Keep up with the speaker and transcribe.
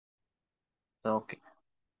Okay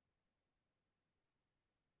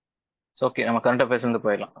okay நம்ம current affairs வந்து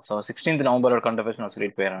போயிடலாம். ஸோ 16th நவம்பரோட கரண்ட் அஃபேர்ஸ் நான்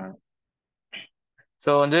சொல்லிட்டு போயிடுறேன்.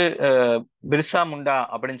 ஸோ வந்து பிர்சா முண்டா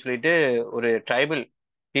அப்படின்னு சொல்லிட்டு ஒரு ட்ரைபல்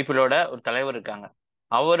பீப்புளோட ஒரு தலைவர் இருக்காங்க.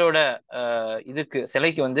 அவரோட இதுக்கு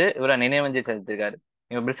சிலைக்கு வந்து இவரை நினைவஞ்சலி செலுத்திருக்காரு.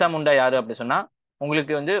 இவங்க பிர்சா முண்டா யாரு அப்படி சொன்னா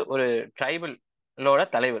உங்களுக்கு வந்து ஒரு ட்ரைபலோட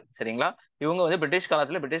தலைவர் சரிங்களா. இவங்க வந்து பிரிட்டிஷ்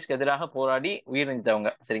காலத்துல பிரிட்டிஷ்க்கு எதிராக போராடி உயிர்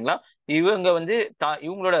நீத்தவங்க சரிங்களா. இவங்க வந்து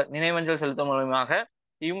இவங்களோட நினைவஞ்சல் செலுத்தும் மூலமாக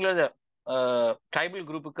இவங்களோட ட்ரைபல்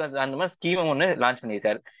குரூப்புக்கு அந்த மாதிரி ஸ்கீம் ஒன்று லான்ச்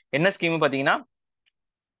பண்ணியிருக்காரு. என்ன ஸ்கீம் பாத்தீங்கன்னா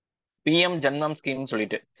பிஎம் ஜன்மம் ஸ்கீம்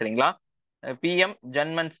சொல்லிட்டு சரிங்களா. பிஎம்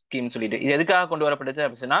ஜன்மன் ஸ்கீம் சொல்லிட்டு இது எதுக்காக கொண்டு வரப்பட்டுச்சு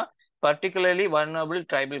அப்படின்னா பர்டிகுலர்லி வர்னபிள்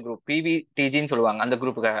ட்ரைபல் குரூப் பிவிடிஜின்னு சொல்லுவாங்க. அந்த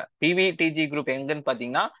குரூப்புக்காக பிவிடிஜி குரூப் எங்கன்னு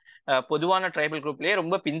பாத்தீங்கன்னா பொதுவான ட்ரைபல் குரூப்லயே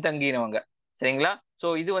ரொம்ப பின்தங்கினவங்க சரிங்களா. ஸோ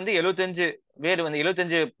இது வந்து 75 பேர் வந்து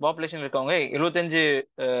 75 பாப்புலேஷன் இருக்கவங்க 75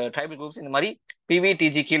 ட்ரைபல் குரூப்ஸ் இந்த மாதிரி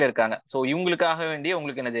பிவிடிஜி கீழே இருக்காங்க. ஸோ இவங்களுக்காக வேண்டிய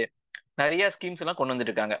உங்களுக்கு என்னது நிறைய ஸ்கீம்ஸ் எல்லாம் கொண்டு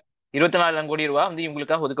வந்துட்டு இருக்காங்க. 24 கோடி ரூபாய் வந்து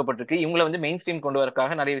இவங்களுக்காக ஒதுக்கப்பட்டிருக்கு. இவங்களை வந்து மெயின் ஸ்ட்ரீம் கொண்டு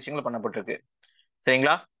வரக்காக நிறைய விஷயங்கள் பண்ணப்பட்டிருக்கு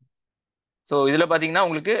சரிங்களா. ஸோ இதுல பாத்தீங்கன்னா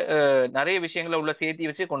உங்களுக்கு நிறைய விஷயங்களை உள்ள சேர்த்தி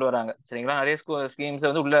வச்சு கொண்டு வராங்க சரிங்களா. நிறைய ஸ்கீம்ஸ்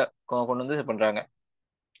வந்து உள்ள கொண்டு வந்து பண்றாங்க.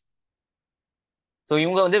 ஸோ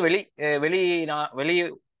இவங்க வந்து வெளி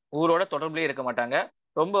ஊரோட தொடர்புலயே இருக்க மாட்டாங்க.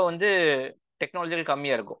 ரொம்ப வந்து டெக்னாலஜிகள்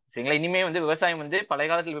கம்மியா இருக்கும் சரிங்களா. இனிமே வந்து விவசாயம் வந்து பழைய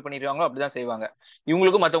காலத்தில் எப்படி பண்ணிருக்காங்களோ அப்படிதான் செய்வாங்க.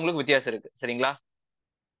 இவங்களுக்கும் மற்றவங்களுக்கும் வித்தியாசம் இருக்கு சரிங்களா.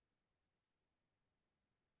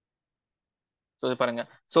 ஸோ இது பாருங்க.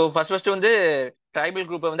 ஸோ ஃபர்ஸ்ட் வந்து ட்ரைபல்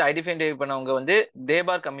குரூப்பை வந்து ஐடென்டிஃபை பண்ணவங்க வந்து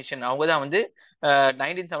தேபார் கமிஷன். அவங்க தான் வந்து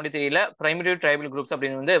 1973ல பிரைமரி ட்ரைபல் குரூப்ஸ்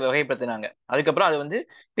அப்படின்னு வந்து வகைப்படுத்தினாங்க. அதுக்கப்புறம் அது வந்து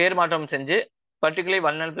பேர் மாற்றம் செஞ்சு பர்டிகுலர்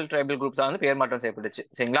வல்னரபிள் ட்ரைபல் குரூப்ஸா வந்து பேர் மாற்றம் செய்யப்பட்டுச்சு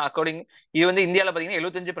சரிங்களா. அக்கார்டிங் இது வந்து இந்தியாவில் பார்த்தீங்கன்னா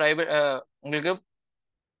 75 உங்களுக்கு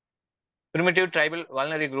பிரிமிட்டிவ் ட்ரைபல்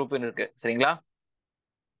வல்னரி குரூப் இருக்கு சரிங்களா.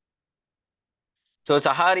 ஸோ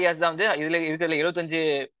சஹாரியாஸ் தான் வந்து இதுல இருக்கிற 75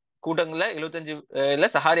 கூட்டங்கள்ல 75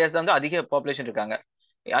 சஹாரியாஸ் தான் வந்து அதிக பாப்புலேஷன் இருக்காங்க.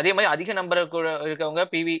 அதே மாதிரி அதிக நம்பர் இருக்கவங்க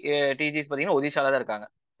டிஜிஸ் பார்த்தீங்கன்னா ஒடிசால தான் இருக்காங்க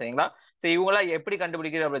சரிங்களா. ஸோ இவங்களாம் எப்படி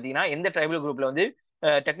கண்டுபிடிக்கிறது பார்த்தீங்கன்னா எந்த ட்ரைபல் குரூப்ல வந்து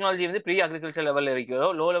டெக்னாலஜி வந்து ப்ரீ அக்ரிகல்ச்சர் லெவல் இருக்கிறதோ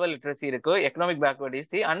லோ லெவல் லிட்ரஸி இருக்கோ எக்கனாமிக்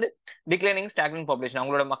பேக்வர்டிசி அண்ட் டிக்ளைனிங் ஸ்டாக்னிங் பாப்புலேஷன்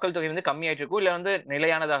அவங்களோட மக்கள் தொகை வந்து கம்மியாயிட்டு இருக்கும் இல்லை வந்து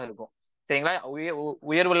நிலையானதாக இருக்கும் சரிங்களா.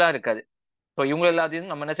 உயர்வுலாம் இருக்காது. ஸோ இவங்க எல்லாத்தையும்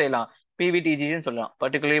நம்ம என்ன செய்யலாம் பிவிடிஜின்னு சொல்லலாம்.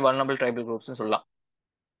 பர்டிகுலர்லி வல்னரபிள் ட்ரைபல் குரூப்ஸ்னு சொல்லலாம்.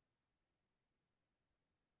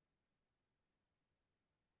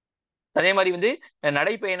 அதே மாதிரி வந்து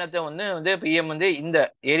நடைப்பயணத்தை வந்து வந்து பிஎம் வந்து இந்த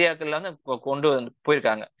ஏரியாக்கள்ல வந்து கொண்டு வந்து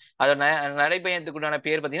போயிருக்காங்க. அதோட நடைப்பயணத்துக்குண்டான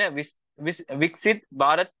பேர் பார்த்தீங்கன்னா விக்சித்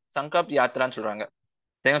பாரத் சங்கல்ப் யாத்ரான்னு சொல்றாங்க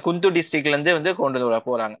சரிங்களா. குந்தூர் டிஸ்ட்ரிக்ட்ல இருந்து வந்து கொண்டு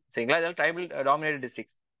போறாங்க சரிங்களா. இதெல்லாம் ட்ரைபல் டாமினேட்டட்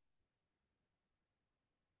டிஸ்ட்ரிக்ஸ்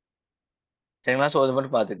சரிங்களா. ஸோ அது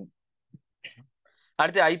மட்டும் பார்த்துக்கோங்க.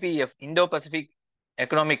 அடுத்து ஐபிஎஃப் இந்தோ பசிபிக்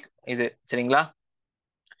எக்கனாமிக் இது சரிங்களா.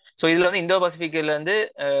 ஸோ இதுல வந்து இந்தோ பசிபிக்ல இருந்து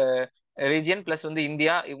ரீஜியன் பிளஸ் வந்து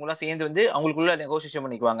இந்தியா இவங்கெல்லாம் சேர்ந்து வந்து அவங்களுக்குள்ள நெகோசியேஷன்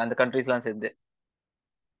பண்ணிக்குவாங்க அந்த கண்ட்ரிஸ்லாம் சேர்ந்து.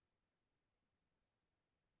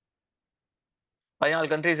 14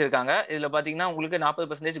 கண்ட்ரிஸ் இருக்காங்க. இதுல பாத்தீங்கன்னா உங்களுக்கு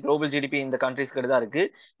 40% குளோபல் ஜிடிபி இந்த கண்ட்ரிஸ்க்கு தான் இருக்கு.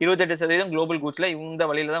 28% குளோபல் கூட்ஸ்ல இந்த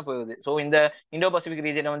வழியில தான் போகுது. ஸோ இந்த இந்தோ பசிபிக்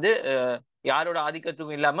ரீஜனை வந்து யாரோட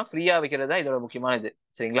ஆதிக்கத்துக்கும் இல்லாம ஃப்ரீயா வைக்கிறது தான் இதோட முக்கியமான இது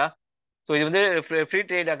சரிங்களா. ஸோ இது வந்து ஃப்ரீ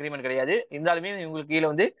ட்ரேட் அக்ரிமெண்ட் கிடையாது. இருந்தாலுமே இவங்களுக்கு கீழே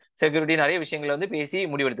வந்து செக்யூரிட்டி நிறைய விஷயங்களை வந்து பேசி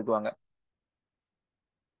முடிவெடுத்துக்குவாங்க.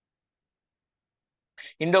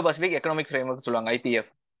 இந்தோ பசிபிக் எக்கனாமிக் ஃப்ரேம்வொர்க் சொல்லுவாங்க ஐபிஎஃப்.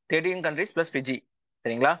 13 கண்ட்ரிஸ் பிளஸ் ஃபிஜி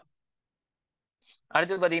சரிங்களா.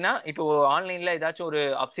 அடுத்தது பாத்தீங்கன்னா இப்போ ஆன்லைன்ல ஏதாச்சும் ஒரு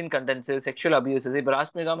அப்சின் கண்டென்ட்ஸ் செக்ஷுவல் அபியூசஸ் இப்போ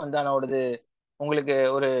ராஷ்மிகா மந்தானாவோடது உங்களுக்கு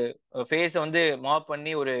ஒரு ஃபேஸை வந்து மாப்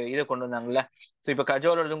பண்ணி ஒரு இதை கொண்டு வந்தாங்கல்ல. ஸோ இப்போ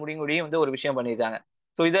கஜோலோட முடியும் வந்து ஒரு விஷயம் பண்ணியிருக்காங்க.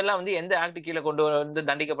 ஸோ இதெல்லாம் வந்து எந்த ஆக்ட் கீழே கொண்டு வந்து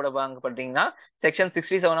தண்டிக்கப்படுவாங்க பார்த்தீங்கன்னா section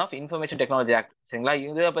 67 of information technology act சரிங்களா.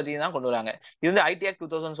 இதை பத்தி தான் கொண்டு வராங்க. இது வந்து ஐடி ஆக்ட்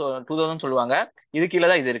 2000 சொல்லுவாங்க. இது கீழே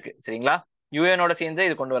தான் இது இருக்கு சரிங்களா. யூஎனோட சேர்ந்து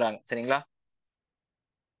இது கொண்டு வராங்க சரிங்களா.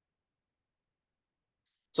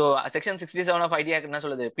 So section 67 of ID act என்ன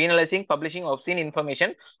சொல்லுது பீனலைசிங் பப்ளிஷிங் obscene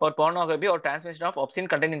இன்ஃபர்மேஷன் ஒரு pornography ஒரு transmission of obscene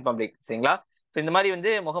content in public சரிங்களா. ஸோ இந்த மாதிரி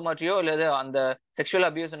வந்து முகமாற்றியோ இல்லது அந்த செக்ஷுவல்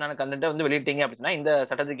அபியூஸான கண்டென்ட்டை வந்து வெளியிட்டீங்க அப்படின்னா இந்த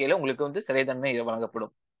சட்டத்துக்கு கீழே உங்களுக்கு வந்து சிறை தண்டனை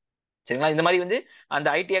வழங்கப்படும் சரிங்களா. இந்த மாதிரி வந்து அந்த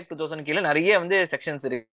ஐடி ஆக்ட் 2000 கீழே நிறைய வந்து செக்ஷன்ஸ்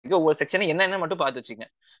இருக்கு. ஒவ்வொரு செக்ஷன் என்னென்ன மட்டும் பார்த்து வச்சுங்க.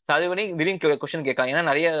 அது வரை விரிங் கொஸ்டின் கேட்காங்க ஏன்னா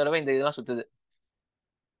நிறைய தடவை இந்த இதெல்லாம் சுத்துது.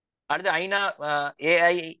 அடுத்து ஐநா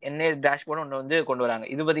ஏஐஎன்ஏ டேஷ்போர்டு ஒன்று வந்து கொண்டு வராங்க.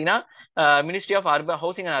 இது பார்த்தீங்கன்னா ministry of urban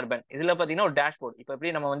housing and urban இதில் பார்த்தீங்கன்னா ஒரு டேஷ்போர்டு இப்போ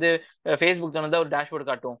எப்படி நம்ம வந்து ஃபேஸ்புக் தான் ஒரு டேஷ்போர்டு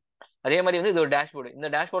காட்டும் அதே மாதிரி வந்து இது ஒரு டேஷ்போர்டு. இந்த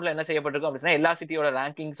டேஷ்போர்டில் என்ன செய்யப்பட்டிருக்கும் அப்படின்னா எல்லா சிட்டியோட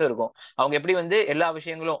ரேங்கிங்ஸும் இருக்கும். அவங்க எப்படி வந்து எல்லா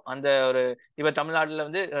விஷயங்களும் அந்த ஒரு இப்போ தமிழ்நாட்டில்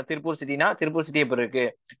வந்து திருப்பூர் சிட்டினா திருப்பூர் சிட்டி எப்படி இருக்கு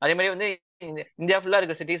அதே மாதிரி வந்து இந்தியா ஃபுல்லாக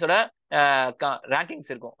இருக்க சிட்டிஸோட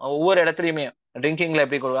ரேங்கிங்ஸ் இருக்கும். ஒவ்வொரு இடத்துலையுமே ட்ரிங்கிங்ல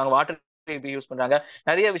எப்படி கொடுவாங்க வாட்டர் எப்படி யூஸ் பண்றாங்க,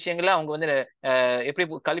 நிறைய விஷயங்கள்ல அவங்க வந்து எப்படி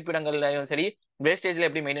கழிப்பிடங்கள்லயும் சரி வேஸ்டேஜ்ல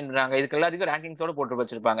எப்படி மெயின்டைன் பண்றாங்க, இதுக்கு எல்லாத்துக்கும் ரேங்கிங்ஸோட போட்டு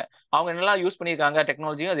வச்சிருப்பாங்க. அவங்க என்னெல்லாம் யூஸ் பண்ணியிருக்காங்க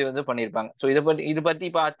டெக்னாலஜியும் அது வந்து பண்ணியிருப்பாங்க. ஸோ இதை பத்தி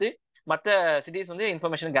பார்த்து மற்ற சிட்டிஸ் வந்து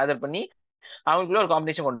இன்ஃபர்மேஷன் கேதர் பண்ணி அவங்களுக்குள்ள ஒரு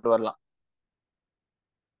காம்படிஷன் கொண்டு வரலாம்.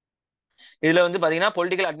 இதுல வந்து பாத்தீங்கன்னா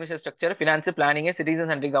political administration structure, finance, planning, citizen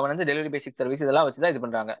centric governance, delivery பேசிக் சர்வீஸ் இதெல்லாம் வச்சு தான் இது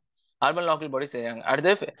பண்றாங்க. அர்பன் லோக்கல் பாடி செய்றாங்க.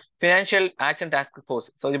 அடுத்து financial action task force.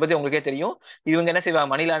 So இதை பத்தி உங்களுக்கே தெரியும். இவங்க என்ன செய்வாங்க,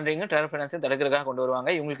 மணி லாண்டரிங் ட்ரான்ஸ்ஃபர் ஃபினான்ஸ் தடுக்கிறதுக்காக கொண்டு வருவாங்க.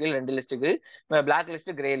 இவங்களுக்கு 2 லிஸ்ட் இருக்கு, பிளாக்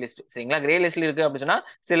லிஸ்ட், கிரே லிஸ்ட். சரிங்களா, கிரே லிஸ்ட்ல இருக்கு அப்படின்னு சொன்னா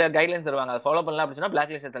சில கைட்லைன்ஸ் தருவாங்க, அதை ஃபாலோ பண்ணலாம் அப்படின்னு சொன்னா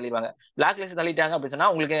பிளாக் லிஸ்ட் தள்ளிடுவாங்க. பிளாக் லிஸ்ட் தள்ளிட்டாங்க அப்படின்னு சொன்னா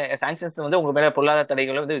உங்களுக்கு சாங்ஷன்ஸ் வந்து உங்க மேல பொருளாதார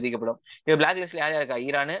தடைகள் வந்து விதிக்கப்படும். இது பிளாக் லிஸ்ட்ல யார் இருக்கா,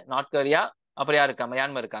 ஈரான், நார்த் கொரியா, அப்புறம் யார் இருக்கா,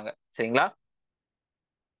 மியான்மர் இருக்காங்க. சரிங்களா,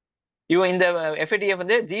 இந்த எஃப்ஏடிஎஃப்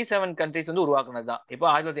வந்து G7 கண்ட்ரிஸ் வந்து உருவாக்குனது தான். இப்போ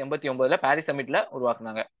 1989 பாரிஸ் சமிட்ல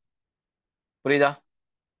உருவாக்குனாங்க. புரியுதா?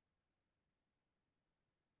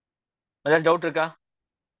 ஏதாவது டவுட் இருக்கா?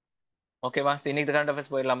 ஓகேவா, இன்னைக்கு கரண்ட்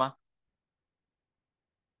அஃபேர்ஸ் போயிடலாமா?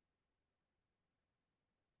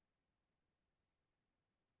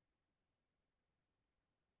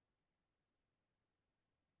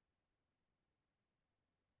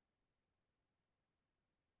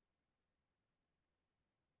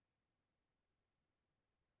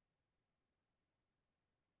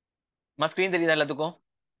 ஸ்கிரீன் தெரியுதா எல்லாத்துக்கும்?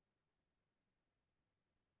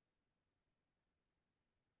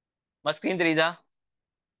 ஸ்கிரீன் தெரியுதா?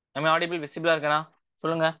 நம்ம ஆடிபிள் விசிபிளா இருக்கனா?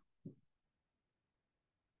 சொல்லுங்க.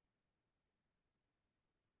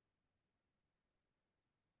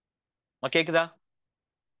 கேக்குதா?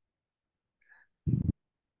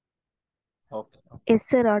 Okay Yes,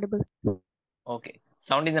 sir, audible. Okay.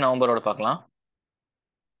 17 நவம்பரோட பார்க்கலாம்.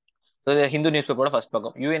 ஸோ இது ஹிந்து நியூஸ் பேப்பரோட ஃபர்ஸ்ட்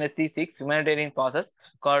பக்கம். UNSC six humanitarian bosses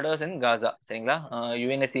quarters இன் காசா. சரிங்களா,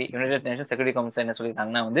 UNSC United nation security council என்ன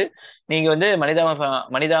சொல்லியிருக்காங்கன்னா வந்து நீங்க வந்து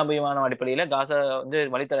மனிதாபிமான அடிப்படையில் காசா வந்து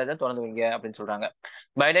வழித்தடத்தை திறந்து வைங்க அப்படின்னு சொல்றாங்க.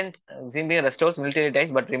 Biden Shimpi restores military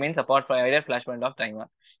dies but remains abort flash point of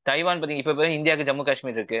Taiwan. Taiwan பார்த்தீங்க இப்போ இந்தியாவுக்கு ஜம்மு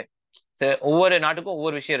காஷ்மீர் இருக்கு. ஒவ்வொரு நாட்டுக்கும்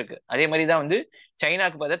ஒவ்வொரு விஷயம் இருக்கு. அதே மாதிரி தான் வந்து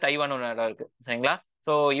சைனாக்கு பார்த்தா தைவான் ஒரு இடம் இருக்கு. சரிங்களா,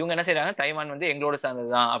 ஸோ இவங்க என்ன செய்யறாங்க, தைவான் வந்து எங்களோட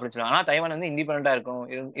சார்ந்ததுதான் அப்படின்னு சொல்லுவாங்க. ஆனா தைவான் வந்து இண்டிபெண்டா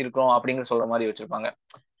இருக்கும் அப்படிங்கிற சொல்ற மாதிரி வச்சிருப்பாங்க.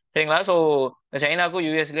 சரிங்களா, ஸோ சைனாக்கும்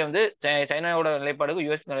யூஎஸ்லயும் வந்து சைனாவோட நிலைப்பாடுக்கும்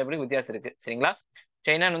யூஎஸ் நிலைப்பாடுக்கும் வித்தியாசம் இருக்கு. சரிங்களா,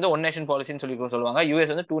 சைனா வந்து ஒன் நேஷன் பாலிசின்னு சொல்லுவாங்க,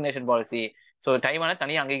 யூஎஸ் வந்து 2 நேஷன் பாலிசி. ஸோ தைவானை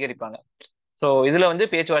தனியாக அங்கீகரிப்பாங்க. ஸோ இதுல வந்து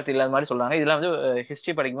பேச்சுவார்த்தை இல்லாத மாதிரி சொல்றாங்க. இதுல வந்து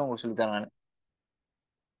ஹிஸ்டரி படிக்கும்போது உங்களுக்கு சொல்லித்தரேன் நான்.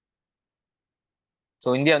 ஸோ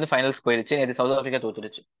இந்தியா வந்து ஃபைனல்ஸ் போயிருச்சு. நேற்று south Africa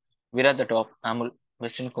தோத்துருச்சு. Virat the top, Amul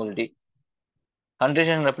western quality, countries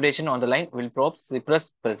and reputation on the line will probe Cyprus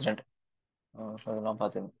president. அதெல்லாம்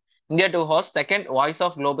பார்த்துங்க. India to ஹாஸ்ட் second voice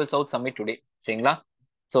of global south submit today. சரிங்களா,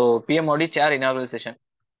 ஸோ பிஎம் மோடி சேர் இனாகுரல் செஷன்.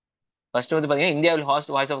 ஃபர்ஸ்ட் வந்து பார்த்தீங்கன்னா India will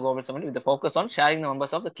ஹாஸ்ட் voice of global submit with focus on sharing the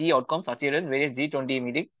members of the key outcomes achieved in various G20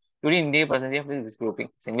 meeting during India பிரசன்சி of this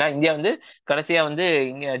grouping. சரிங்களா, India வந்து கடைசியா வந்து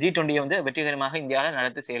G20 வந்து வெற்றிகரமாக இந்தியாவில்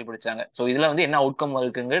நடத்தி செயல்படுத்தாங்க. ஸோ இதுல வந்து என்ன அவுட்கம்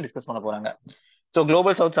இருக்குங்க டிஸ்கஸ் பண்ண போறாங்க. ஸோ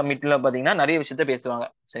குளோபல் சவுத் சமிட்ல பாத்தீங்கன்னா நிறைய விஷயத்த பேசுவாங்க.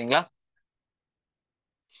 சரிங்களா,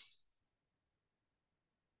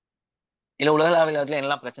 இல்ல உலகளாவியத்துல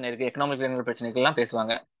என்னெல்லாம் பிரச்சனை இருக்கு, எக்கனாமிக் பிரச்சனை எல்லாம்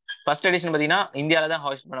பேசுவாங்க. ஃபர்ஸ்ட் எடிஷன் பாத்தீங்கன்னா இந்தியாவில தான்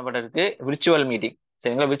ஹோஸ்ட் பண்ணப்பட்டிருக்கு, விர்ச்சுவல் மீட்டிங்.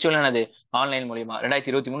 சரிங்களா, விர்ச்சுவல் என்னது, ஆன்லைன் மூலியமா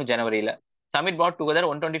 2023 ஜனவரியில. Submit brought together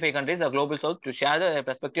 125 countries of global south to share the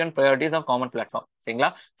perspective and priorities of common platform. சரிங்களா,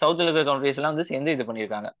 சவுத்ல இருக்கிற கண்ட்ரீஸ் எல்லாம் வந்து சேர்ந்து இது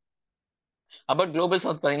பண்ணியிருக்காங்க. அபவுட் குளோபல்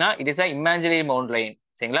சவுத் பாத்தீங்கன்னா it is imaginary boundary line.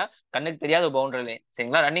 சரிங்களா, கண்ணுக்கு தெரியாத ஒரு பவுண்டரி லைன்.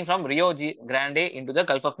 சரிங்களா, running from Rio Grande into the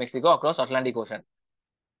gulf of Mexico across Atlantic ocean.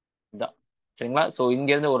 இதான். சரிங்களா, ஸோ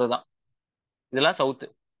இங்க இருந்து ஒரு தான் இதெல்லாம் சவுத்.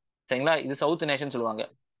 சரிங்களா, இது சவுத் நேஷன் சொல்லுவாங்க,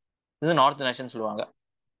 இது நார்த் நேஷன் சொல்லுவாங்க.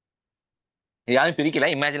 யாரும் பிரிக்கல,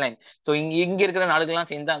 இமேஜின் லைன். ஸோ இங்க இருக்கிற நாடுகள்லாம்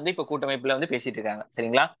சேர்ந்து வந்து இப்போ கூட்டமைப்புல வந்து பேசிட்டு இருக்காங்க.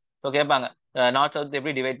 சரிங்களா, ஸோ கேட்பாங்க நார்த் சவுத்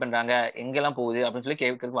எப்படி டிவைட் பண்றாங்க, எங்கெல்லாம் போகுது அப்படின்னு சொல்லி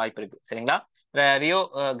கேட்கறதுக்கு வாய்ப்பு இருக்கு. சரிங்களா, Rio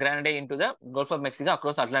Grande into the gulf of Mexico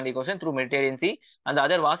across Atlantic ocean through Mediterranean C and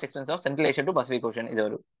other vast extends of central Asia to Pacific ocean இது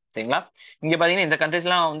வரும். சரிங்களா, இங்க பாத்தீங்கன்னா இந்த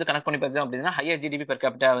கண்ட்ரீஸ்லாம் வந்து கனெக்ட் பண்ணி பார்த்தோம் அப்படின்னா ஹையர் ஜிடிபி பெர்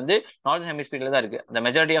கேபிட்டா வந்து நார்த் ஹெமிஸ்பியர்ல தான் இருக்கு. அந்த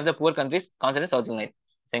majority of the poor countries concentrate south line.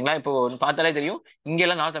 சரிங்களா, இப்போ பார்த்தாலே தெரியும்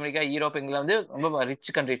இங்கெல்லாம் நார்த் அமெரிக்கா, யூரோப் இங்கெல்லாம் வந்து ரொம்ப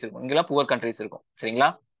ரிச் கண்ட்ரீஸ் இருக்கும், இங்கெல்லாம் புவர் கண்ட்ரீஸ் இருக்கும். சரிங்களா,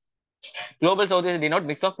 global south is denote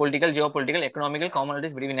mix of political, geopolitical, economical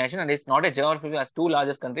commonalities between nation and is not a geographical as two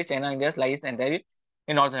largest countries China and India lies entirely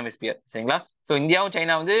in northern hemisphere. சரிங்களா, so இந்தியாவும்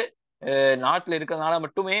China வந்து நார்த்ல இருக்கிறதுனால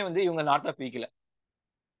மட்டுமே வந்து இவங்க நார்த்தா பிரிக்கல.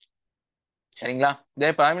 சரிங்களா,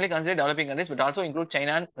 தேர் primarily considered developing countries but also include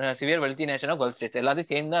China and severe wealthy nation of Gulf states.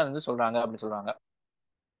 எல்லாத்தையும் சேர்ந்து தான் வந்து சொல்றாங்க அப்படின்னு சொல்றாங்க.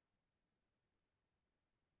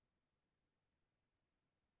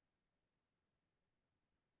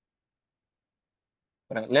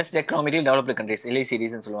 Less economically developed countries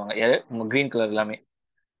LECDs சொல்லுவாங்க, கிரீன் கலர் எல்லாமே.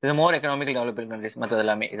 இது மோர் எக்கனாமிக்கல் டெவலப்பிங் கண்ட்ரிஸ் மற்றது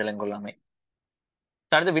எல்லாமே இதுல எல்லாமே.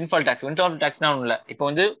 அடுத்து வின்ஃபால் டேக்ஸ். வின்ஃபால் டேக்ஸ்னா ஒன்றும் இல்லை. இப்போ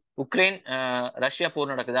வந்து உக்ரைன் ரஷ்யா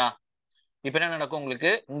போர் நடக்குதா, இப்போ என்ன நடக்கும்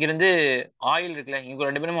உங்களுக்கு, இங்கிருந்து ஆயில் இருக்குல்ல, இங்க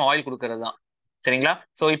ரெண்டு பேரும் ஆயில் கொடுக்கறது தான். சரிங்களா?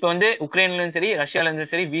 ஸோ இப்போ வந்து உக்ரைன்லயும் சரி ரஷ்யால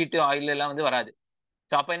இருந்தும் சரி வீட்டு ஆயில் எல்லாம் வந்து வராது.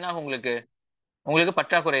 ஸோ அப்போ என்ன ஆகும் உங்களுக்கு, உங்களுக்கு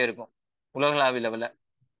பற்றாக்குறை இருக்கும் உலகளாவிய லெவல்ல.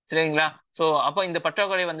 சரிங்களா? ஸோ அப்போ இந்த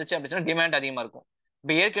பற்றாக்குறை வந்துச்சு அப்படின்னா டிமாண்ட் அதிகமா இருக்கும்.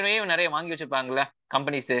 இப்போ ஏற்கனவே நிறைய வாங்கி வச்சிருப்பாங்கல்ல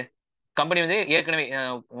கம்பெனிஸ், கம்பெனி வந்து ஏற்கனவே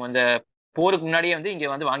இந்த போருக்கு முன்னாடியே வந்து இங்க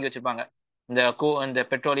வந்து வாங்கி வச்சிருப்பாங்க இந்த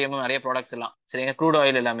பெட்ரோலியம் நிறைய ப்ராடக்ட்ஸ் எல்லாம். சரிங்க, க்ரூட்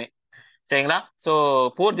ஆயில் எல்லாமே. சரிங்களா? ஸோ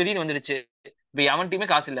போர் திடீர்னு வந்துருச்சு. இப்போ எவன்ட்டையுமே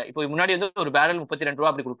காசு இல்லை. இப்போ முன்னாடி வந்து ஒரு பேரல் 32 ரூபா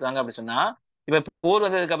அப்படி கொடுக்குறாங்க அப்படி சொன்னா, இப்போ போர்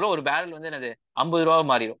வந்ததுக்கு அப்புறம் ஒரு பேரல் வந்து என்னது 50 ரூபா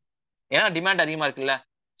மாறிடும். ஏன்னா டிமாண்ட் அதிகமா இருக்குல்ல.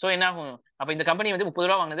 ஸோ என்ன ஆகும், அப்ப இந்த கம்பெனி வந்து 30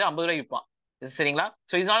 ரூபா வாங்கினது 50 ரூபாய் விற்பான். சரிங்களா?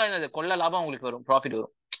 ஸோ இதனால என்னது கொள்ள லாபம் உங்களுக்கு வரும், ப்ராஃபிட்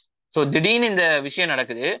வரும். ஸோ திடீர்னு இந்த விஷயம்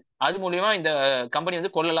நடக்குது, அது மூலியமா இந்த கம்பெனி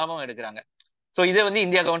வந்து கொள்ள லாபம் எடுக்கிறாங்க. ஸோ இதை வந்து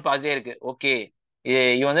இந்தியா கவர்மெண்ட் பார்த்துட்டே இருக்கு. ஓகே,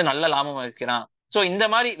 இவன் வந்து நல்ல லாபம் வைக்கிறான். ஸோ இந்த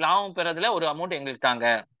மாதிரி லாபம் பெறதுல ஒரு அமௌண்ட் எங்களுக்கு தாங்க,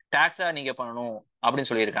 டாக்ஸா நீங்க பண்ணணும் அப்படின்னு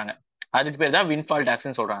சொல்லியிருக்காங்க. அதுக்கு பேர் தான் வின்ஃபால்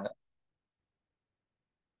டாக்ஸ்ன்னு சொல்றாங்க.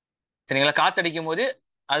 சரிங்களா? காத்தடிக்கும் போது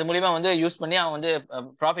அது மூலியமா வந்து யூஸ் பண்ணி அவன் வந்து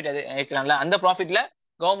ப்ராஃபிட் வைக்கிறான்ல, அந்த ப்ராஃபிட்ல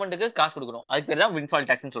கவர்மெண்ட்டுக்கு காசு கொடுக்கணும். அதுக்கு பேர் தான் வின்ஃபால்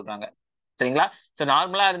டாக்ஸ்ன்னு சொல்றாங்க. சரிங்களா? ஸோ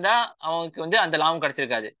நார்மலா இருந்தா அவனுக்கு வந்து அந்த லாபம்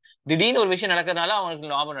கிடைச்சிருக்காது. திடீர்னு ஒரு விஷயம் நடக்கிறதுனால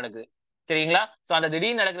அவனுக்கு லாபம் நடக்குது. சரிங்களா? ஸோ அந்த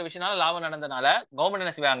திடீர்னு நடக்கிற விஷயம்னால லாபம் நடந்தனால கவர்மெண்ட்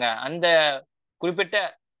என்ன செய்வாங்க, அந்த குறிப்பிட்ட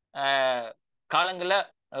அஹ், காலங்கள்ல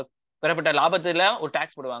பெறப்பட்ட லாபத்துல ஒரு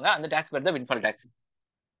டாக்ஸ் போடுவாங்க. அந்த டாக்ஸ் பேர் தான் windfall tax.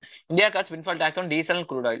 India cuts windfall tax on diesel and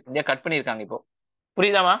crude oil. India cut பண்ணியிருக்காங்க இப்போ.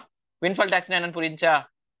 புரியுதாமா? வின்ஃபால் டாக்ஸ்னா என்னன்னு புரிஞ்சா?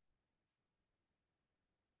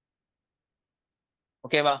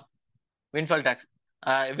 ஓகேவா? Windfall tax.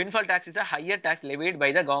 Windfall tax is a higher tax levied by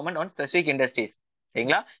the government on specific industries.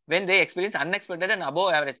 சரிங்களா? when they experience unexpected and above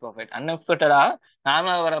average profit. unexpected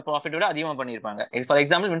நார்மலா வர profit விட அதிகமா பண்ணியிருப்பாங்க. For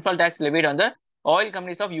example windfall tax levied on the oil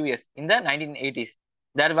companies of US in the 1980s.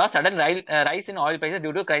 There was sudden rise in oil prices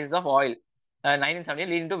due to crisis of oil 1970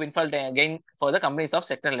 leading to windfall gain for the companies of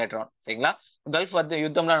sector later on. சரிங்களா? Gulf வந்து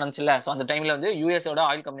யுத்தம்லாம் நடந்துச்சுல்ல, so அந்த டைம்ல வந்து யூஎஸோட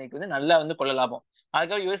oil கம்பெனிக்கு வந்து நல்லா வந்து கொள்ள லாபம்.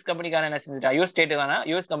 அதுக்காக யூஎஸ் கம்பெனிக்கான என்ன செஞ்சுட்டா, யூஎஸ் ஸ்டேட்டுக்கான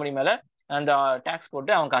யூஎஸ் கம்பெனி மேல அந்த டாக்ஸ்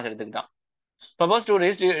போட்டு அவன் காசு எடுத்துக்கிட்டான். Propose to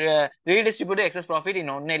redistribute excess profit in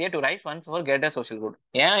one area to raise funds for greater social good.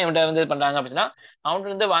 ஏன் இவன்ட்ட வந்து பண்றாங்க அப்படின்னா,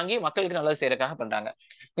 அவன்கிட்ட இருந்து வாங்கி மக்களுக்கு நல்லது செய்யறதுக்காக பண்றாங்க.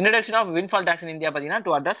 Introduction of windfall tax in India பாத்தீங்கன்னா,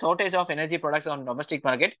 to address shortage of energy products on domestic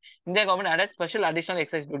market, Indian government added special additional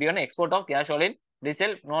excise duty on export of gasoline,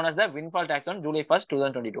 diesel, known as the windfall tax on July 1st,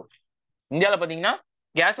 2022. இந்தியால பாத்தீங்கன்னா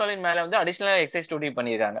gasoline மேல வந்து additional excise duty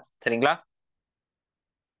பண்ணியிருக்காங்க. சரிங்களா?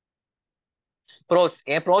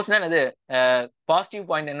 ப்ரோஸ்னா இது positive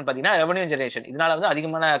point என்ன பாத்தீங்கன்னா revenue generation. இதனால வந்து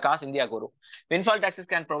அதிகமான காசு இந்தியாவுக்கு வரும். Windfall taxes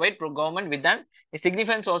can provide government with an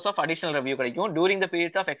significant source of additional revenue கிடைக்கும் during the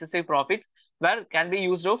periods of excessive profits where can be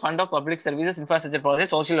use to fund of public services infrastructure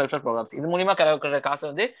project social welfare programs. இது மூலியமா கிடைக்கிற காசை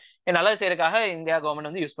வந்து நல்லது செய்யறதுக்காக India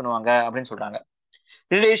government வந்து use பண்ணுவாங்க அப்படின்னு சொல்றாங்க.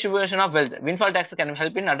 Redistribution of wealth. Windfall tax can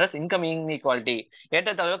help in address income inequality.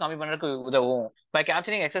 ஏற்றத்தாழ்வு கம்மி பண்றதுக்கு உதவும். By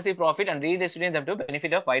capturing excessive profit and redistributing them to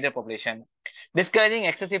benefit of wider population. Discouraging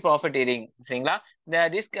excessive profiteering. சரிங்களா?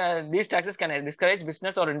 These taxes can discourage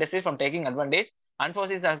business or industries from taking advantage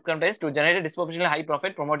unforeseen circumstances to generate disproportionately high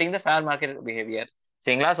profit, promoting the fair market behavior.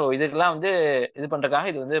 சரிங்களா? So இதுக்கெல்லாம் வந்து இது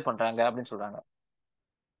பண்றதுக்காக இது வந்து பண்றாங்க அப்படின்னு சொல்றாங்க.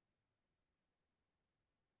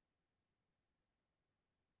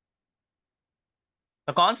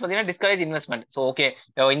 கான்ஸ் பார்த்தீங்கன்னா டிஸ்கரேஜ் இன்வெஸ்ட்மெண்ட். ஸோ ஓகே,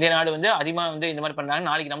 இந்திய நாடு வந்து அதிகமா வந்து இந்த மாதிரி பண்றாங்க,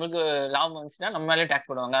 நாளைக்கு நம்மளுக்கு லாபம் வந்துச்சுன்னா நம்ம மேலே டாக்ஸ்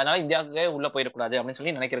போடுவாங்க, அதனால இந்தியாவுக்கு உள்ள போயிடக்கூடாது அப்படின்னு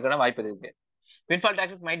சொல்லி நினைக்கிறதுக்கான வாய்ப்பு இருக்கு. Windfall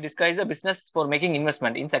taxes might discourage the business for making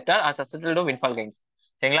investment in sector are susceptible to windfall gains.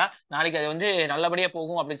 சரிங்களா? நாளைக்கு அது வந்து நல்லபடியா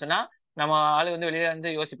போகும் அப்படின்னு சொன்னா நம்ம ஆளு வந்து வெளியில இருந்து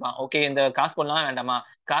யோசிப்பான், ஓகே இந்த காசு போடலாம் வேண்டாமா,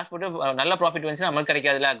 காசு போட்டு நல்ல ப்ராஃபிட் வந்துச்சுன்னா நம்மளுக்கு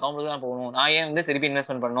கிடைக்காதுல்ல, கவர்மெண்ட் தான் போகணும், நான் ஏன் வந்து திருப்பி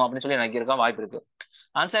இன்வெஸ்ட்மெண்ட் பண்ணணும் அப்படின்னு சொல்லி நினைக்கிறதுக்கு வாய்ப்பு இருக்கு.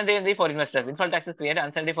 Uncertainty for investors. Windfall taxes create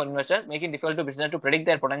uncertainty for investors, making it difficult to business to predict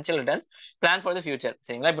their potential returns, plan for the future.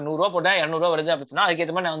 சரிங்களா? இப்போ 100 ரூபா போட்டா 200 ரூபா வருது அப்படின்னா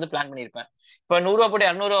அதுக்கேற்ற மாதிரி நான் வந்து பிளான் பண்ணியிருப்பேன். இப்போ 100 ரூபா போட்டு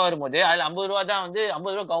 200 ரூபா வரும்போது அதுல 50 ரூபா தான் வந்து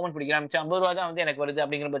 50 ரூபா கவர்மெண்ட் பிடிக்கிறான், 50 ரூபா தான் வந்து எனக்கு வருது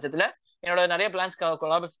அப்படிங்கிற பட்சத்துல என்னோட நிறைய பிளான்ஸ்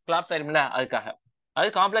கிளாப்ஸ் ஆயிரும்ல. அதுக்காக அது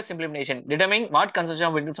complex implementation டிட்டர்மிங் what conception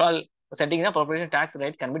of விண்ட்ஃபால் setting தான் corporation tax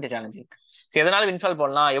right can be challenging. எதனால விண்ட்ஃபால்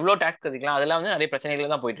போடலாம், எவ்வளவு டாக்ஸ் கட்டிக்கலாம், அதெல்லாம் வந்து நிறைய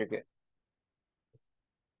பிரச்சனைகள் தான் போயிட்டு இருக்கு.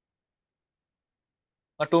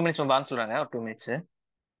 ஒரு 2 மினிட்ஸ் வாங்க சொல்றாங்க, ஒரு 2 மினிட்ஸ்.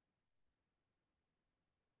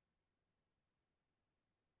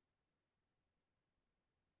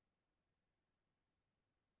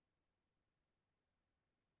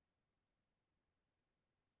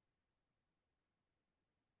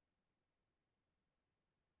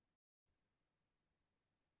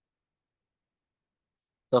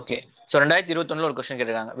 ஓகே. ஸோ 2021 ஒரு கொஸ்டின்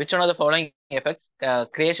கேட்டிருக்காங்க. Which one of the following effects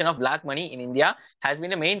creation of black money in India has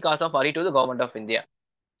been the main cos of வரி to the government of India.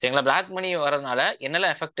 சரிங்களா, பிளாக் மணி வரதுனால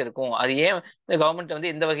என்னெல்லாம் எஃபெக்ட் இருக்கும், அது ஏன் இந்த கவர்மெண்ட்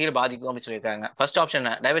வந்து எந்த வகையில் பாதிக்கும் அப்படின்னு சொல்லியிருக்காங்க. First option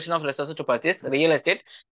diversion of resources to purchase real estate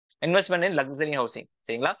investment in luxury housing.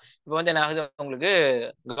 சரிங்களா, இப்போ வந்து என்ன ஆகுது, உங்களுக்கு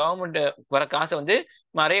கவர்மெண்ட் வர காசை வந்து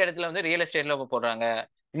நிறைய இடத்துல வந்து ரியல் எஸ்டேட்ல போடுறாங்க.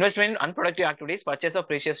 Investment unproductive activities purchase of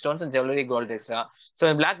precious stones and jewellery gold extra.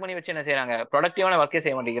 So black money வச்சு என்ன செய்யறாங்க, ப்ரொடக்டிவான ஒர்க்கே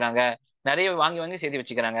செய்ய மாட்டேங்கிறாங்க, நிறைய வாங்கி வாங்கி சேர்த்து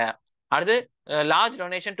வச்சுக்கிறாங்க. அடுத்து large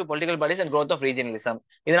donation to political parties and growth of regionalism.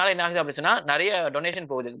 இதனால என்ன ஆகுது அப்படின்னா நிறைய டொனேஷன்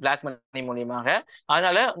போகுது பிளாக் மணி மூலியமாக.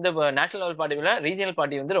 அதனால இந்த நேஷனல் லெவல் பார்ட்டி விட ரீஜனல்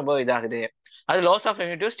பார்ட்டி வந்து ரொம்ப இதாகுது. அது loss of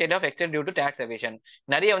revenue state of extend due to tax evasion.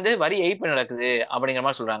 நிறைய வந்து வரி ஏய்ப்பு நடக்குது அப்படிங்கிற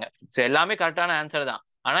மாதிரி சொல்றாங்க. ஸோ எல்லாமே கரெக்டான ஆன்சர் தான்.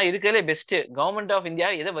 ஆனா இருக்கிறதுல பெஸ்ட் கவர்மெண்ட் ஆஃப் இந்தியா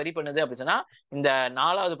எதை வரி பண்ணுது அப்படின்னு சொன்னா இந்த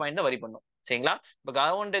 4வது பாயிண்ட் தான் வரி பண்ணும். சரிங்களா, இப்போ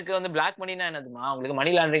கவர்மெண்ட்டுக்கு வந்து பிளாக் மணினா என்னதுமா, உங்களுக்கு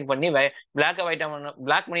மணி லாண்டரிங் பண்ணி பிளாக் ஒயிட்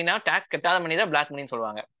பிளாக் மணினா டாக்ஸ் கட்டாத மணி தான் பிளாக் மணின்னு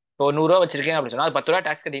சொல்லுவாங்க. இப்போ 100 ரூபா வச்சிருக்கேன் அப்படின்னு சொன்னா அது 10 ரூபா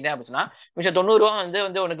டாக்ஸ் கட்டிட்டேன் அப்படின்னு சொன்னா மிச்சம் 90 ரூபா வந்து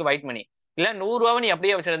வந்து உனக்கு ஒயிட் மணி. இல்ல 100 ரூபாவை நீ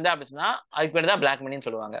அப்படியே வச்சிருந்த அப்படின்னு சொன்னா அதுக்கு பேர் தான் பிளாக் மணின்னு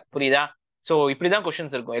சொல்லுவாங்க. புரியுதா? சோ இப்படிதான்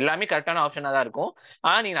கொஸ்டின்ஸ் இருக்கும், எல்லாமே கரெக்டான ஆப்ஷனா தான் இருக்கும்.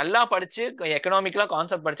 ஆனா நீங்க நல்லா படிச்சு எக்கனாமிக்கலா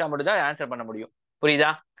கான்செப்ட் படிச்சா மட்டும் தான் ஆன்சர் பண்ண முடியும்.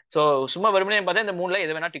 புரியுதா? சோ சும்மா வெறுமனே பார்த்தா இந்த 3ல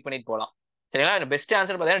எது வேணா டிக் பண்ணிட்டு போகலாம். சரிங்களா, பெஸ்ட்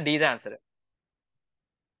ஆன்சர் பார்த்தீங்கன்னா டி தான் ஆன்சர்.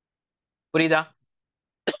 புரியுதா?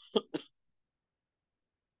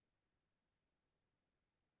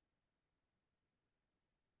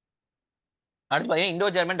 அடுத்து பார்த்தீங்கன்னா Indo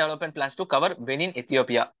German development plans to cover Benin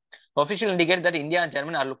Ethiopia. Official indicate that India and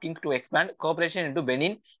Germany are looking to expand cooperation into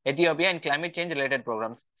Benin, Ethiopia and climate change related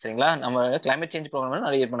programs. சரிங்களா, நம்ம climate change program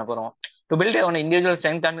நிறைய பண்ண போறோம். To build on individual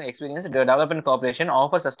strength and experience, the development cooperation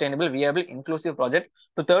offers sustainable, viable, inclusive project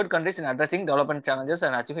to third countries in addressing development challenges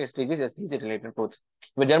and achieve SDGs related goals.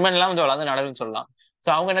 இப்போ ஜெர்மன்லாம் வந்து வளர்ந்த நாடுகள்னு சொல்லலாம்.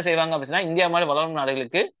 So அவங்க என்ன செய்வாங்க அப்படின்னா இந்தியா மாதிரி வளரும்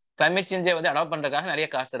நாடுகளுக்கு கிளைமேட் சேஞ்சை வந்து அடாப்ட் பண்றதுக்காக நிறைய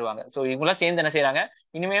காசு தருவாங்க. ஸோ இவங்களாம் சேர்ந்து என்ன செய்யறாங்க,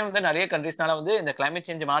 இனிமே வந்து நிறைய கண்ட்ரீஸ்னால வந்து இந்த கிளைமேட்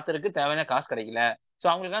சேஞ்ச் மாத்துறதுக்கு தேவையான காசு கிடைக்கல. ஸோ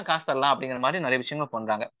அவங்களுக்கு காசு தரலாம் அப்படிங்கிற மாதிரி நிறைய விஷயங்கள்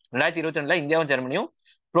பண்றாங்க. 2022 இந்தியாவும் ஜெர்மனியும்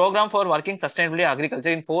program for working சஸ்டைனபிளி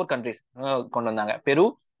agriculture in 4 countries கொண்டு வந்தாங்க. பெரு,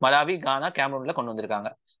 மலாவி, கானா, கேமரூன்ல கொண்டு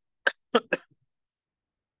வந்திருக்காங்க.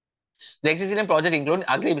 The existing project include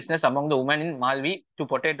agri business among the women in Malvi to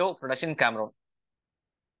potato production in Cameroon.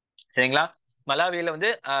 சரிங்களா, மலாவியில வந்து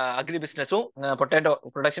அக்ரி பிசினஸும் பொட்டேட்டோ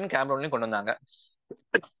ப்ரொடக்ஷன் கேமரூன்லயும் கொண்டு வந்தாங்க.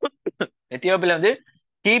 எத்தியோப்பியில வந்து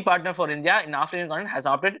key partner for India in African continent has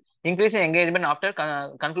opted increasing engagement after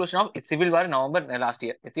conclusion of civil war in November last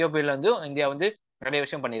year. எத்தியோப்பியில வந்து India வந்து நிறைய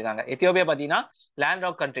விஷயம் பண்ணியிருக்காங்க. எத்தியோப்பியா பாத்தீங்கன்னா லேண்ட்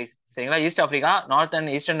ஆஃப் கண்ட்ரிஸ். சரிங்களா, east Africa, north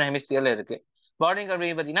and eastern ஹெமிஸ்பியர்ல இருக்கு. பார்டரிங் கண்ட்ரி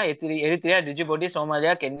பாத்தீங்கன்னா எரித்ரியா, டிஜிபோட்டி,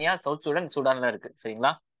 Somalia, Kenya, south சூடான்ல இருக்கு.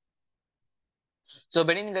 சரிங்களா, ஸோ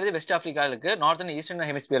பெனின்ங்கிறது வெஸ்ட் ஆப்பிரிக்கா இருக்கு, நார்த் அண்ட் ஈஸ்டர்ன்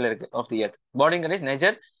ஹெமிஸ்பியர்ல இருக்கு of the earth. Bordering countries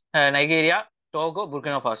Niger, நைகேரியா, Togo,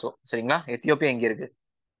 Burkina Faso. சரிங்களா, எத்தியோப்பியா இங்க இருக்கு,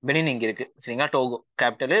 பெனின் இங்க இருக்கு. சரிங்களா, டோகோ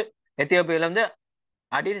கேபிட்டல். எத்தியோப்பியால வந்து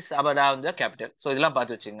அடிஸ் அபடா வந்து கேபிட்டல். ஸோ இதெல்லாம்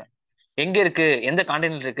பார்த்து வச்சுங்க, எங்க இருக்கு, எந்த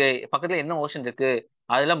கான்டினென்ட் இருக்கு, பக்கத்துல என்ன ஓஷன் இருக்கு,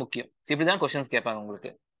 அதெல்லாம் முக்கியம். இப்படிதான் கொஸ்டின்ஸ் கேட்பாங்க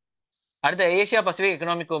உங்களுக்கு. அடுத்த Asia Pacific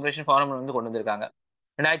economic cooperation forum வந்து கொண்டு வந்திருக்காங்க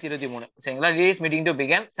 2023. சரிங்களா, raise meeting to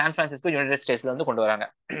begin San Francisco United ஸ்டேட்ஸ்ல வந்து கொண்டு வராங்க.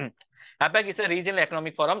 APEC is a regional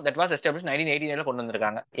economic forum that was established 1989 கொண்டு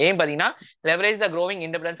வந்திருக்காங்க. ஏன் பாத்தீங்கன்னா leverage the growing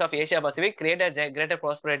independence of Asia Pacific, create a greater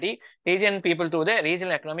prosperity region people through the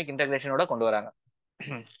regional economic integration ஓட கொண்டு வராங்க.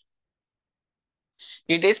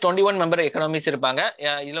 இட் இஸ் 21 மெம்பர் எக்கனாமிஸ் இருப்பாங்க.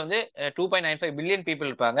 இதுல வந்து 2.95 பில்லியன்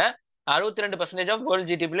பீப்புள் இருப்பாங்க. 62% ஆஃப்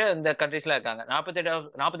வேர்ல்ட் ஜிடிபில இந்த கண்ட்ரீஸ்ல இருக்காங்க.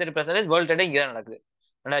 48% வேர்ல்ட் ட்ரேட் இங்கே நடக்குது.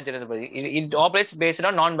 2020 இட் ஆபரேட்ஸ் பேஸ்ட்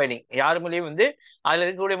ஆன் நான் பைண்டிங். யார் மூலியம் வந்து அதுல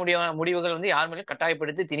இருக்கக்கூடிய முடிவுகள் வந்து யார் மூலியம்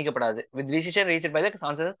கட்டாயப்படுத்தி திணிக்கப்படாது. With decision reached by the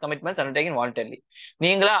consensus commitments undertaking voluntarily.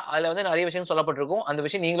 நீங்களா அதுல வந்து நிறைய விஷயம் சொல்லப்பட்டிருக்கும், அந்த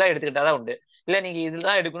விஷயம் நீங்களா எடுத்துக்கிட்டாதான் உண்டு. இல்ல நீங்க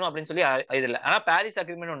இதுதான் எடுக்கணும் அப்படின்னு சொல்லி இது இல்லை. ஆனா பாரிஸ்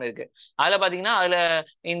அக்ரிமெண்ட் ஒன்று இருக்கு. அதுல பாத்தீங்கன்னா அதுல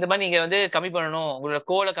இந்த மாதிரி நீங்க வந்து கம்மி பண்ணணும், உங்களோட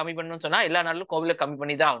கோலை கம்மி பண்ணணும்னு சொன்னா எல்லா நாளும் கோவில கம்மி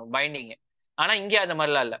பண்ணி தான் ஆகணும் பைண்டிங். ஆனா இங்கே அந்த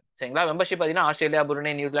மாதிரிலாம் இல்ல. சரிங்களா, மெம்பர்ஷிப் பாத்தீங்கன்னா ஆஸ்திரேலியா,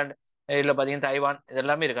 புருனே, நியூசிலாந்து, இதுல பாத்தீங்கன்னா தைவான், இது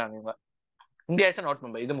எல்லாமே இருக்காங்க. இவங்க இந்தியா இஸ் நாட்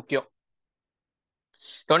மெம்பர், இது முக்கியம்.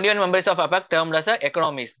 21 members of APEC termed as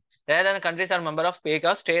economies. Rather than countries are member of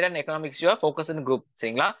PECA, state and economic issue focus in group.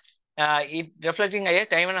 சரிங்களா, it reflecting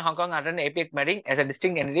Taiwan and Hong Kong attend APEC meeting as a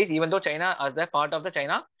distinct entities, even though China as the part of the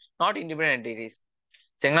China, not independent entities.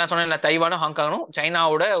 சரிங்களா, சொன்ன தைவானும் ஹாங்காங்கும்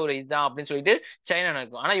சைனாவோட ஒரு இதுதான் அப்படின்னு சொல்லிட்டு China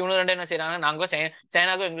நடக்கும். ஆனா இவங்க ரெண்டு என்ன செய்யறாங்க, நாங்களும்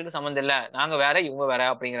சைனாக்கும் எங்களுக்கு சம்மந்தம் இல்ல, நாங்க வேற இவங்க வேற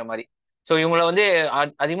அப்படிங்கிற மாதிரி. சோ இவங்களை வந்து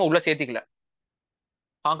அதிகமா உள்ள சேர்த்திக்கல.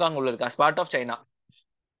 ஹாங்காங் உள்ள இருக்கு பார்ட் ஆஃப் சைனா.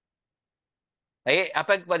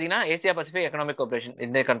 APEC பாத்தீங்கன்னா ஏசியா பசிபிக் எக்கனாமிக் கோஆபரேஷன்,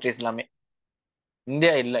 இந்த கண்ட்ரிஸ் எல்லாமே.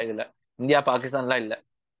 இந்தியா இல்ல இதுல, இந்தியா பாகிஸ்தான்லாம் இல்ல.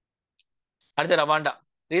 அடுத்து Rwanda.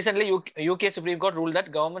 Recently, UK Supreme Court ruled that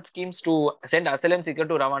government schemes to send asylum seeker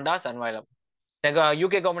to Rwanda is unviable.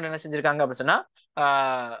 UK government என்ன செஞ்சிருக்காங்க அப்படின்னு சொன்னா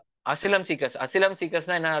அசிலம்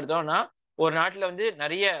சீக்கர்ஸ்னா என்ன அர்த்தம்னா ஒரு நாட்டுல வந்து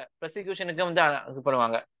நிறைய ப்ரொசிக்யூஷனுக்கு வந்து இது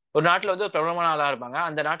பண்ணுவாங்க. ஒரு நாட்டுல வந்து ஒரு பிரபலமான ஆளா இருப்பாங்க.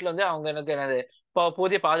 அந்த நாட்டுல வந்து அவங்க எனக்கு என்னது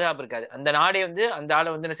போதிய பாதுகாப்பு இருக்காது. அந்த நாடே வந்து அந்த ஆளை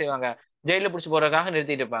வந்து என்ன செய்வாங்க, ஜெயில புடிச்சு போறதுக்காக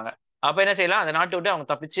நிறுத்திட்டு இருப்பாங்க. அப்ப என்ன செய்யலாம், அந்த நாட்டை விட்டு அவங்க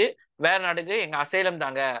தப்பிச்சு வேற நாட்டுக்கு எங்க அசைலம்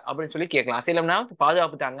தாங்க அப்படின்னு சொல்லி கேட்கலாம். அசைலம்னா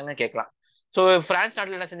பாதுகாப்பு தாங்கன்னு கேட்கலாம். சோ பிரான்ஸ்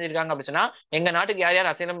நாட்டுல என்ன செஞ்சிருக்காங்க அப்படின்னு சொன்னா, எங்க நாட்டுக்கு யார் யார்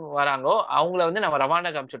அசைலம் வராங்களோ அவங்கள வந்து நம்ம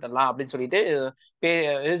ரவாண்டாக்கு அனுப்பிச்சு விட்டுறலாம் அப்படின்னு சொல்லிட்டு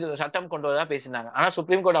பே- இது சட்டம் கொண்டு வரதா பேசியிருந்தாங்க. ஆனா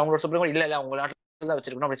சுப்ரீம் கோர்ட், அவங்களோட சுப்ரீம் கோர்ட் இல்ல இல்ல உங்க நாட்டுல தான்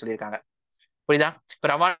வச்சிருக்கணும் அப்படின்னு சொல்லியிருக்காங்க. புரியுதா? இப்ப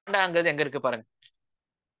ரவாண்டாங்கிறது எங்க இருக்கு பாருங்க.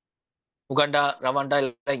 உகாண்டா, ரவாண்டா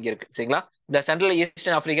எல்லாம் இங்க இருக்கு. சரிங்களா? The Central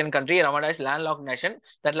Eastern African country, Rwanda is landlocked nation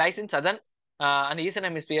that lies in southern and eastern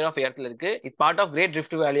hemisphere of Earthல இருக்கு. It's part of Great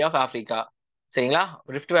Rift Valley of Africa. சரிங்களா?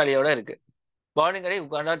 ரிஃப்ட் வேலியோட இருக்கு. பாலிங்கரை,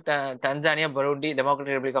 Uganda, Tanzania, பருண்டி,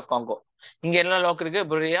 democratic republic of Congo. இங்க என்ன லோக் இருக்கு?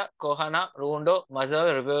 புரியா, கோஹானா, ருவண்டோ, மசோ,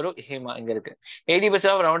 ரிவேரு, ஹிமா இங்க இருக்கு.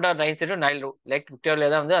 80% of ரவுண்டா rhymes to Nile like Victoria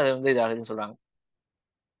தான் வந்து அது வந்து இதாகுதுன்னு சொல்றாங்க.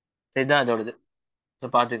 இதுதான் அதோடது. ஸோ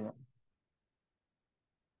பாத்துக்கங்க.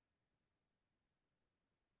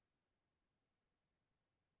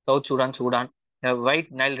 South Sudan, Sudan, white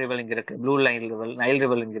Nile river இங்க இருக்கு, blue Nile river, Nile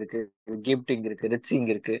river இங்க இருக்கு, கிப்ட் இங்க இருக்கு, ரிட்ஸ்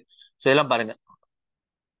இங்க இருக்கு. ஸோ இதெல்லாம் பாருங்க.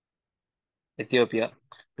 எத்தியோப்பியா,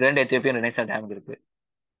 கிராண்ட் எத்தியோப்பியன் ரெனைசா டேம் இங்க இருக்கு.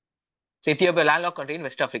 So Ethiopia landlock country in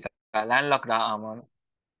west Africa. லேண்ட்லாக்டா? ஆமா.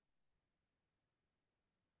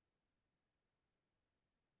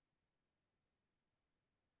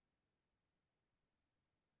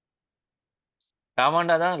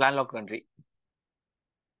 ரவாண்டா தான் landlock country.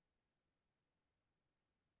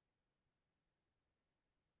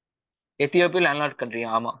 Ethiopia landlock country,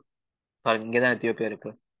 ஆமா. பாருங்க, இங்கதான் எத்தியோப்பியா இருக்கு.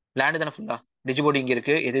 லேண்டு தானே ஃபுல்லா. டிஜிபோடி இங்க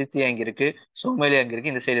இருக்கு, எதிர்த்தியா இங்க இருக்கு, சோமாலியா இங்க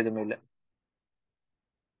இருக்கு, இந்த சைடு எதுவுமே இல்ல.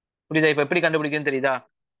 புரியுதா? இப்ப எப்படி கண்டுபிடிக்குன்னு தெரியுதா?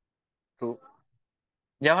 True.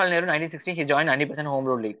 Jawaharlal Nehru 1960 he joined 90% home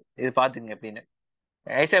rule league. இது பாத்துங்க எப்படின்னு.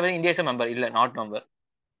 ஐசிஏ இந்தியா இஸ் மெம்பர் இல்ல, நாட் மெம்பர்.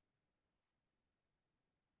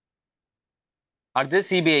 அடுத்து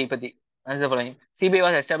சிபிஐ பத்தி. CBI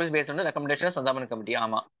was establish based on recommendation of சந்தாமன் committee.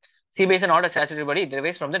 ஆமா. CBI is not a statutory body, it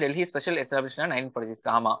derives from the Delhi special எஸ்டாப்ளிஷ்மென்ட் 1946.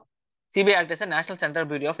 ஆமா. CBI act as a national central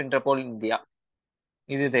bureau of Interpol India.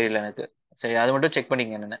 இது தெரியல எனக்கு. சரி, அது மட்டும் செக்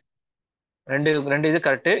பண்ணிக்க என்னன்னு. ரெண்டு ரெண்டு இது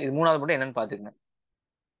கரெக்ட். இது மூணாவது மட்டும் என்னன்னு பாத்துக்கங்க.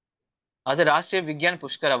 அது ராஷ்டிரிய விக்யான்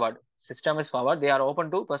Pushkar award. System is forward. They are open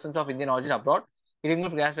to persons of Indian origin abroad. It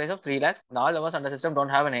includes gas price of 3 lakhs. All of us under system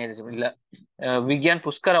don't have an age. இல்ல, விக்யான்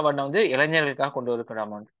புஷ்கர் அவார்ட் வந்து இளைஞர்களுக்காக கொண்டு இருக்கிற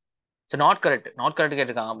amount. So not correct, not correct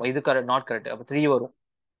கேட்டிருக்காங்க. இது correct, not correct. அப்போ 3 வரும்.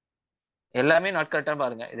 எல்லாமே not கரெக்டா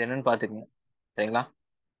பாருங்க. இது என்னன்னு பாத்துக்கங்க. சரிங்களா?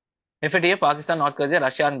 எஃப்ஏடிஏ Pakistan not correct,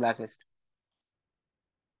 Russia black list.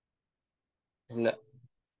 இல்ல.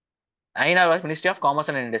 ஐநார் ministry of commerce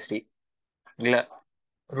and industry. இல்ல.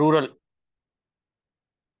 ரூரல்.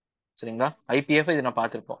 சரிங்களா? ஐபிஎஃப் இது நான்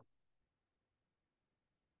பார்த்திருப்போம்.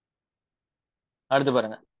 அடுத்து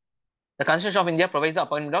பாருங்க. The Constitution of India provides the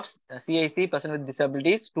appointment of CIC person with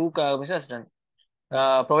disabilities to commission assistant.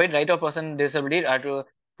 Provide right of person with disability. At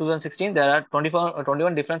 2016, there are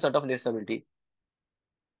 21 different sort of disability.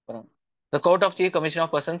 The Court of Chief Commissioner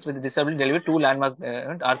of Persons with Disability delivered two landmark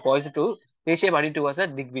are poised to reshape body towards a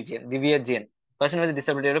Divya Jain. Person with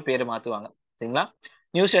disability பேரு மாத்துவாங்க. சரிங்களா?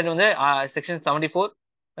 New state வந்து section 74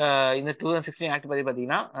 இந்த 2016 act பத்தி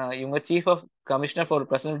பாத்தீங்கன்னா, இவங்க chief of commissioner for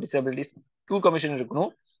personal disabilities 2 commission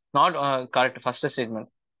இருக்கணும். Not correct. First statement.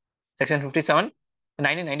 Section 57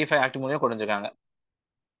 1995 act மூலியம் கொண்டு வந்திருக்காங்க.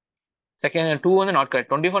 செகண்ட் 2 வந்து not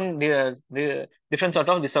correct. 21 difference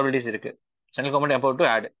sort of disabilities இருக்கு. Central government about to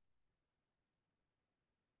add.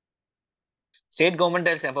 State government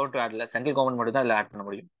is about to ஆட்ல, central government மட்டும் தான் இதில் add பண்ண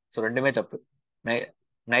முடியும். ஸோ ரெண்டுமே தப்பு.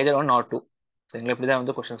 Neither one not two. சரிங்களா? இப்படிதான்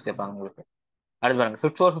வந்து கொஸ்டின்ஸ் கேட்பாங்க உங்களுக்கு. அடுத்து பாருங்க,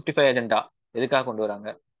 5455 அஜெண்டா எதுக்காக கொண்டு வராங்க?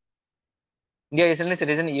 India recently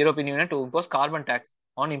citizen European Union to impose carbon tax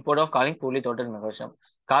on import of calling poorly total mechanism.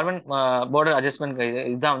 Carbon border adjustment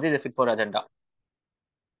இதுதான் வந்து இது ஃபிட் ஃபார் அஜெண்டா.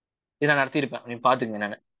 இதை நான் நடத்தியிருப்பேன், நீங்க பாத்துங்க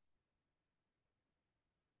என்னன்னு.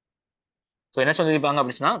 ஸோ என்ன சொல்லியிருப்பாங்க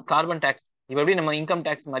அப்படின்னா, கார்பன் டேக்ஸ் இப்போ எப்படி நம்ம இன்கம்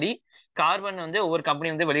டேக்ஸ் மாதிரி கார்பன் வந்து ஒவ்வொரு கம்பெனி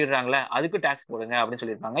வந்து வெளியிடுறாங்களே அதுக்கு டேக்ஸ் போடுங்க அப்படின்னு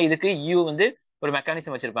சொல்லியிருப்பாங்க. இதுக்கு யூ வந்து ஒரு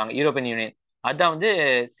மெக்கானிசம் வச்சிருப்பாங்க, யூரோப்பியன் யூனியன். அதான் வந்து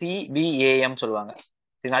சிபிஏஎம் சொல்லுவாங்க.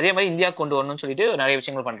 சரி, அதே மாதிரி இந்தியா கொண்டு வரணும்னு சொல்லிட்டு நிறைய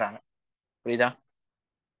விஷயங்கள் பண்றாங்க. புரியுதா?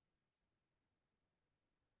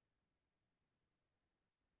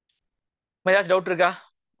 ஏதாச்சும் டவுட் இருக்கா?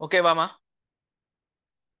 ஓகேவாமா?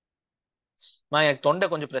 எனக்கு தொண்டை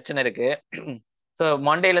கொஞ்சம் பிரச்சனை இருக்கு. ஸோ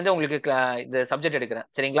மண்டேல இருந்து உங்களுக்கு இந்த சப்ஜெக்ட் எடுக்கிறேன்.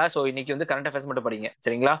 சரிங்களா? ஸோ இன்னைக்கு வந்து கரண்ட் அஃபேர்ஸ் மட்டும் படிங்க.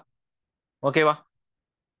 சரிங்களா? ஓகேவா?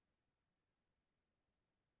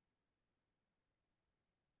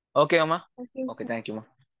 ஓகேவாமா? Okay, okay, sir. தேங்க்யூமா.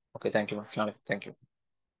 ஓகே, தேங்க்யூமா. அஸ்ஸலாமு அலைக்கும். தேங்க்யூ.